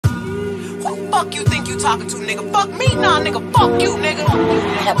Who the fuck you think you talking to, nigga? Fuck me, nah, nigga. Fuck you,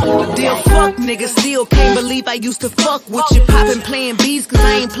 nigga. Dear fuck, nigga, still can't believe I used to fuck with you. Poppin Plan B's, cause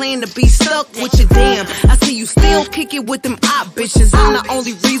I ain't playing to be stuck with you. Damn, I see you still kick it with them op bitches. I'm the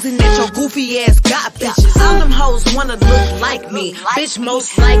only reason that your goofy ass got bitches. All them hoes wanna look like me, bitch,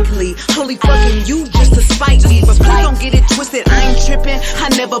 most likely. Only fucking you just to spite me. But please don't get it twisted, I ain't trippin'. I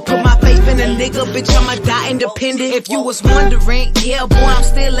never put my faith in a nigga, bitch, I'ma die independent. If you was wondering, yeah, boy, I'm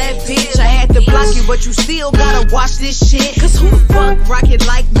still that bitch. I had to block you, but you still gotta watch this shit. Cause who the fuck rock it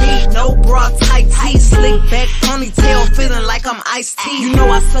like me? No bra, tight tee, slick back, ponytail, feeling like I'm iced tea. You know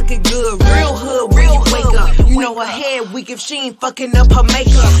I suck it good, real hood when you wake up. You know her head weak if she ain't fucking up her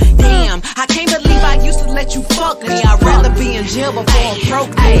makeup. Damn, I can't believe I used to let you fuck me. I'd rather be in jail before I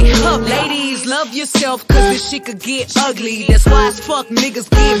broke me. Ladies, love yourself, cause this shit could get ugly. That's why as fuck niggas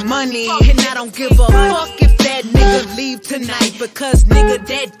get money. And I don't give a fuck if that nigga leave tonight, because nigga,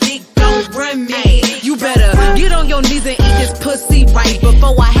 that dick don't run me. You better get on your knees and eat this pussy right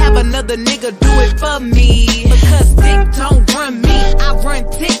before I have another nigga do it for me. Because dick don't run me, I run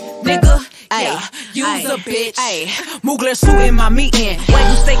dick, nigga. Yeah, you's a bitch. Mugler suit in my meeting.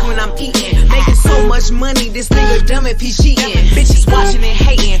 Wagyu steak when I'm eating. Making so much money, this nigga dumb if he cheating. Bitches watching and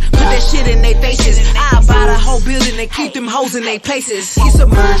hating, put that shit in their faces. I buy the whole building and keep them hoes in their places. He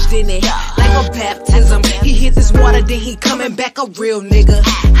submerged in it like a baptism. He hit this water, then he coming back a real nigga.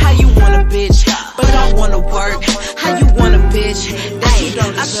 How you want a bitch, but don't wanna work? How you want a bitch that you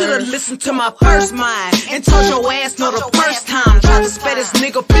don't deserve? I should've listened to my first mind and told your ass no the first time. Tried to spare this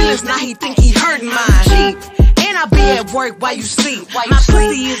nigga feelings, now he think he hurting mine. Cheap, and I be at work while you sleep. My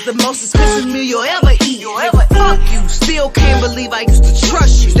pussy is the most expensive meal you'll ever eat. Fuck you, still can't believe I used to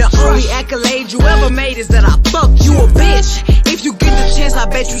trust you. The only accolade you ever made is that I fucked you a bitch. If you get the chance, I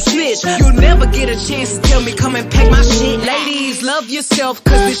bet you snitch. You'll never get a chance to tell me come and pack my shit. Ladies, love yourself,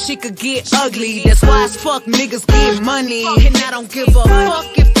 cause this shit could get ugly. That's why as fuck niggas get money. And I don't give a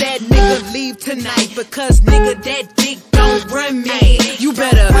fuck if that nigga leave tonight, because nigga, that dick don't run me. You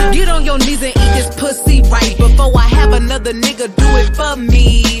better get on your knees and eat this pussy right before I have another nigga do it for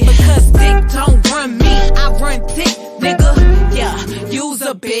me. Because dick don't run me, I run dick, nigga. Yeah, you's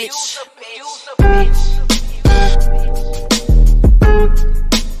a bitch.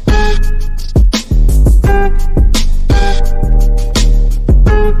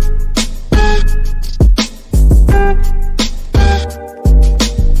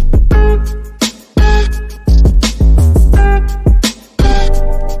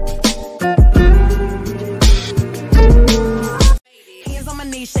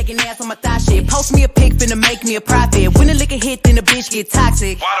 Shaking ass on my thigh shit. Post me a pic, finna make me a profit. When the liquor hit, then the bitch get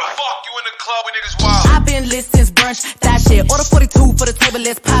toxic. Why the fuck you in the club with niggas wild? I've been lit since brunch, that shit. Order 42 for the table,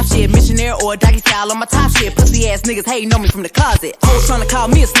 let's pop shit. Missionary or doggy style on my top shit. Pussy ass niggas hating on me from the closet. Hoes trying to call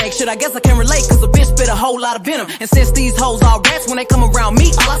me a snake, shit, I guess I can relate, cause a bitch spit a whole lot of venom. And since these hoes all rats, when they come around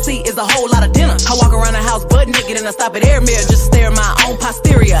me, all I see is a whole lot of dinner. I walk around the house butt naked and I stop at air mirror just to stare at my own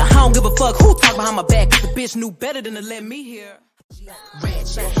posterior. I don't give a fuck who talk behind my back, cause the bitch knew better than to let me hear.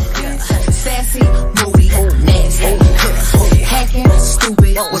 Ratchet, yeah. Sassy, moody, nasty, hacking,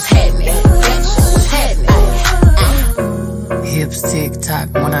 stupid, what's happening? What's happening? Hips tick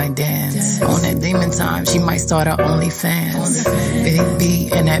tock when I dance. On that demon time, she might start her OnlyFans. Big B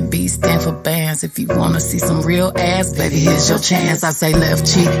and that B stand for bands. If you wanna see some real ass, baby, here's your chance. I say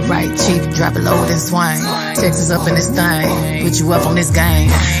left cheek, right cheek, drop it low and swing. Texas up in this thing, put you up on this game.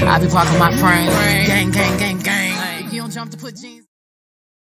 I be parking my frame, gang, gang, gang, gang. If you don't jump to put jeans.